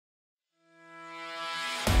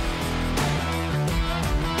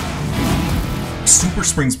Super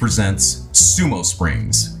Springs presents Sumo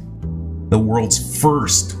Springs, the world's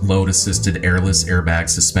first load-assisted airless airbag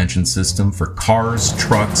suspension system for cars,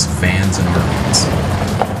 trucks, vans, and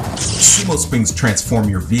RVs. Sumo Springs transform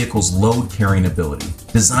your vehicle's load-carrying ability,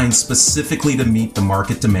 designed specifically to meet the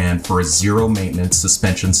market demand for a zero-maintenance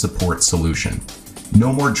suspension support solution.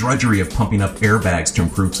 No more drudgery of pumping up airbags to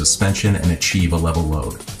improve suspension and achieve a level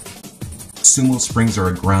load. Sumo Springs are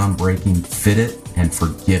a groundbreaking fit it and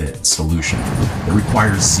forget it solution that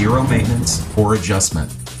requires zero maintenance or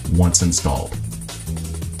adjustment once installed.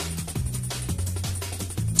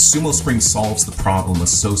 Sumo Springs solves the problem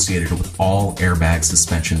associated with all airbag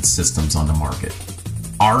suspension systems on the market.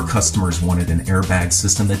 Our customers wanted an airbag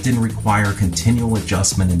system that didn't require continual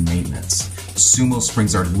adjustment and maintenance. Sumo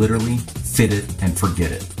Springs are literally fit it and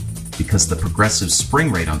forget it, because the progressive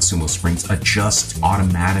spring rate on Sumo Springs adjusts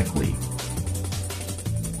automatically.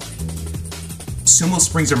 Sumo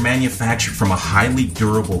Springs are manufactured from a highly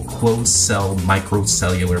durable closed-cell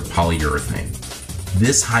microcellular polyurethane.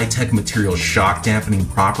 This high-tech material's shock-dampening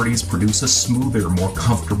properties produce a smoother, more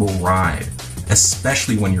comfortable ride,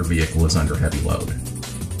 especially when your vehicle is under heavy load.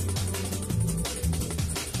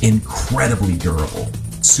 Incredibly durable,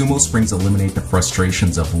 Sumo Springs eliminate the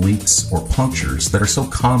frustrations of leaks or punctures that are so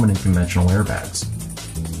common in conventional airbags.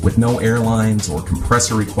 With no airlines or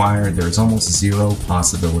compressor required, there is almost zero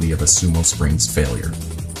possibility of a Sumo Springs failure.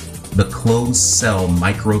 The closed-cell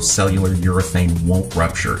microcellular urethane won't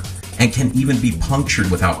rupture and can even be punctured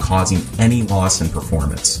without causing any loss in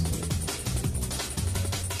performance.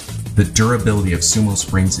 The durability of Sumo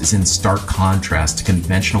Springs is in stark contrast to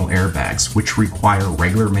conventional airbags, which require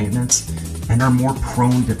regular maintenance and are more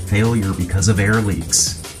prone to failure because of air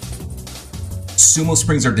leaks. Sumo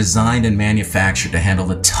Springs are designed and manufactured to handle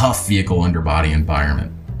the tough vehicle underbody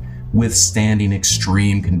environment, withstanding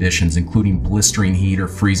extreme conditions including blistering heat or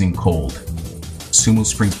freezing cold. Sumo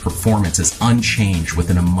Springs performance is unchanged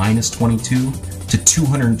within a -22 to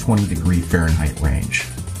 220 degree Fahrenheit range.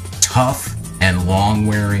 Tough and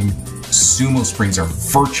long-wearing, Sumo Springs are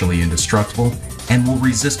virtually indestructible and will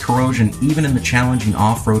resist corrosion even in the challenging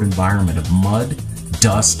off-road environment of mud,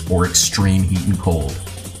 dust, or extreme heat and cold.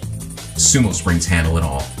 Sumo Springs handle it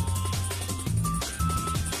all.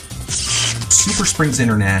 Super Springs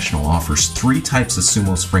International offers 3 types of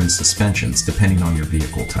Sumo Springs suspensions depending on your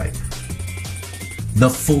vehicle type. The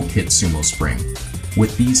full kit Sumo Spring.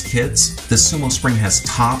 With these kits, the Sumo Spring has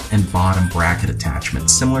top and bottom bracket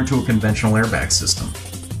attachments similar to a conventional airbag system.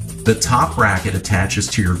 The top bracket attaches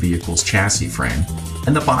to your vehicle's chassis frame,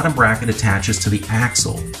 and the bottom bracket attaches to the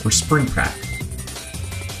axle or spring pack.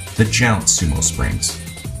 The Jounce Sumo Springs.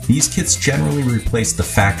 These kits generally replace the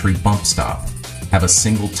factory bump stop, have a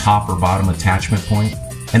single top or bottom attachment point,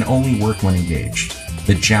 and only work when engaged.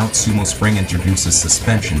 The Jounce Sumo Spring introduces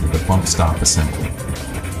suspension to the bump stop assembly.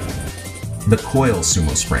 The Coil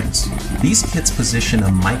Sumo Springs. These kits position a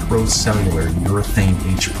microcellular urethane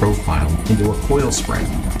H profile into a coil spring,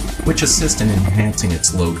 which assists in enhancing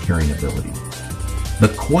its load-carrying ability.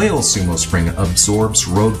 The Coil Sumo Spring absorbs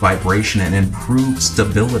road vibration and improves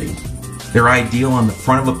stability. They're ideal on the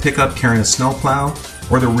front of a pickup carrying a snowplow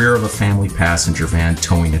or the rear of a family passenger van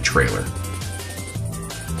towing a trailer.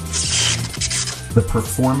 The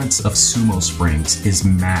performance of Sumo Springs is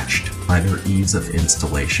matched by their ease of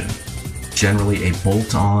installation. Generally, a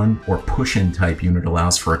bolt-on or push-in type unit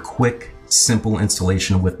allows for a quick, simple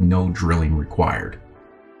installation with no drilling required.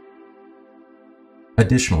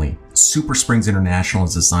 Additionally, Super Springs International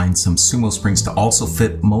has designed some Sumo Springs to also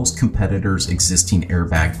fit most competitors' existing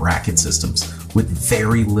airbag bracket systems with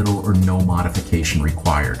very little or no modification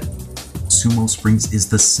required. Sumo Springs is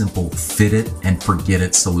the simple fit it and forget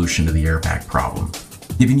it solution to the airbag problem,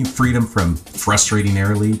 giving you freedom from frustrating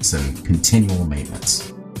air leaks and continual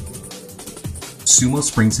maintenance. Sumo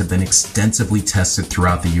Springs have been extensively tested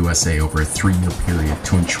throughout the USA over a 3-year period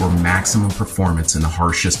to ensure maximum performance in the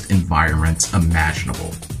harshest environments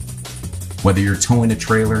imaginable. Whether you're towing a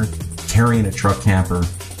trailer, carrying a truck camper,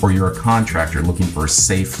 or you're a contractor looking for a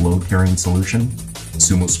safe load-carrying solution,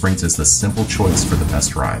 Sumo Springs is the simple choice for the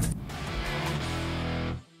best ride.